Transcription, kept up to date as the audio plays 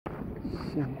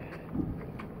see.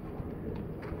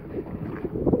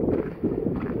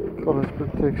 Colors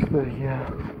protector here.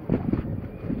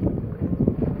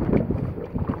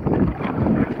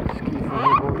 Ski for the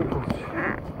volleyball.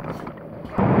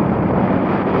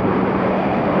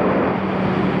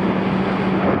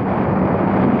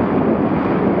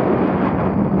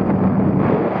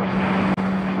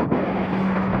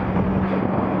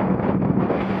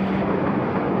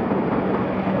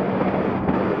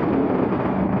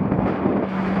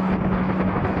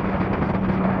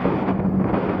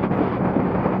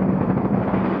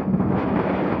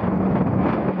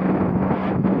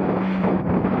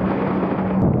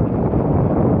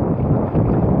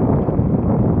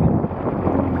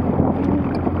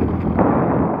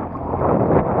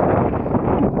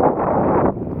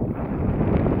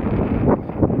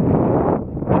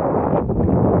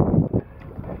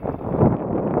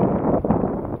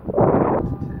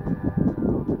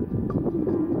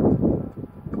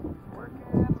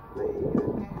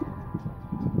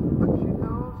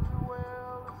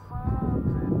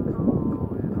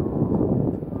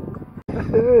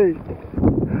 Hey,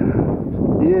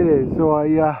 yeah, so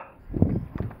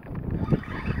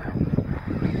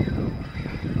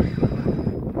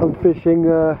I'm fishing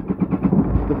the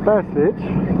passage,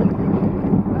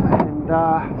 and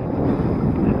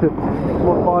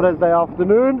one Friday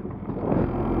afternoon,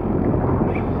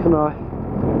 and I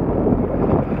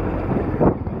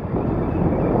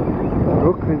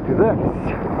look into this,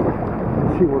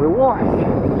 see what it was.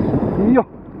 Yo,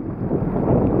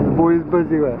 this boy is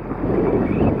busy with it.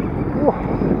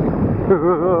 It's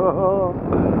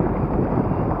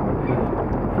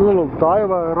a little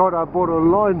diver rod I bought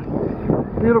online.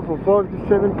 Beautiful 5 to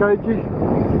 7 kg.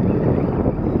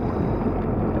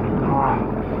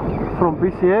 From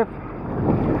BCF.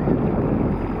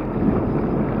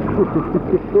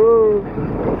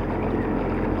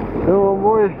 Come on,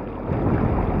 boy.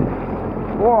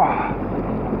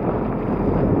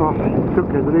 Oh, he took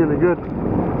it really good.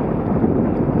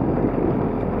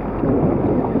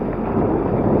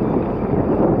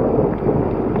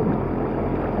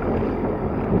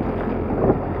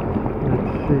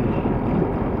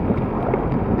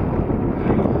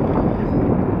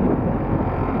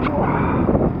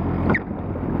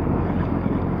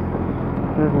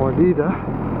 There's my leader.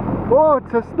 Oh,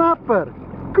 it's a snapper.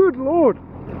 Good lord.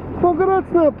 Look at that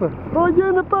snapper. Right here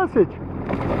in the passage.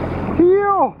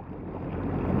 Here.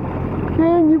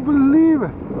 Can you believe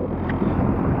it?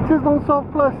 Just on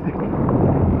soft plastic.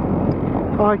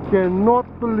 I cannot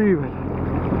believe it.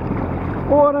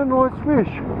 What a nice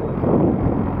fish.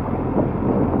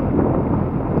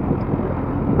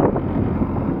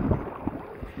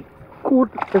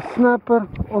 Caught a snapper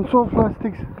on soft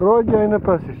plastics right here in the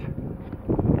passage.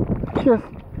 Just,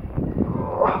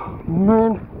 oh,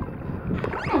 man,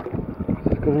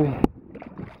 it's gonna be,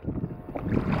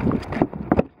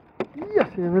 yes,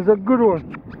 it was a good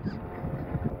one.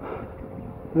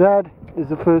 That is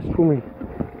the first for me.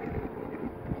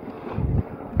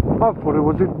 I thought it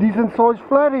was a decent sized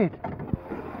flathead.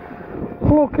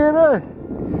 Look at that.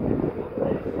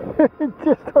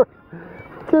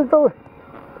 just a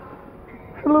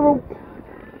little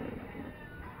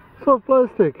soft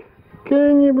plastic.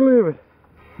 Can you believe it?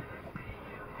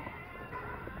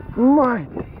 Mate,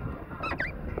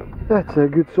 that's a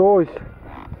good size.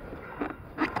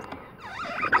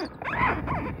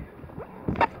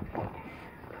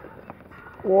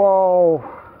 Wow,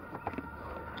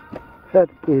 that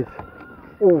is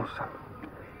awesome.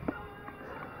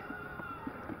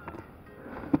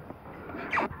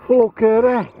 Look at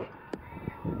that.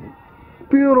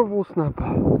 Beautiful snapper.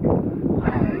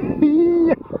 I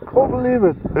can't believe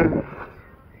it.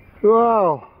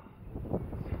 Wow.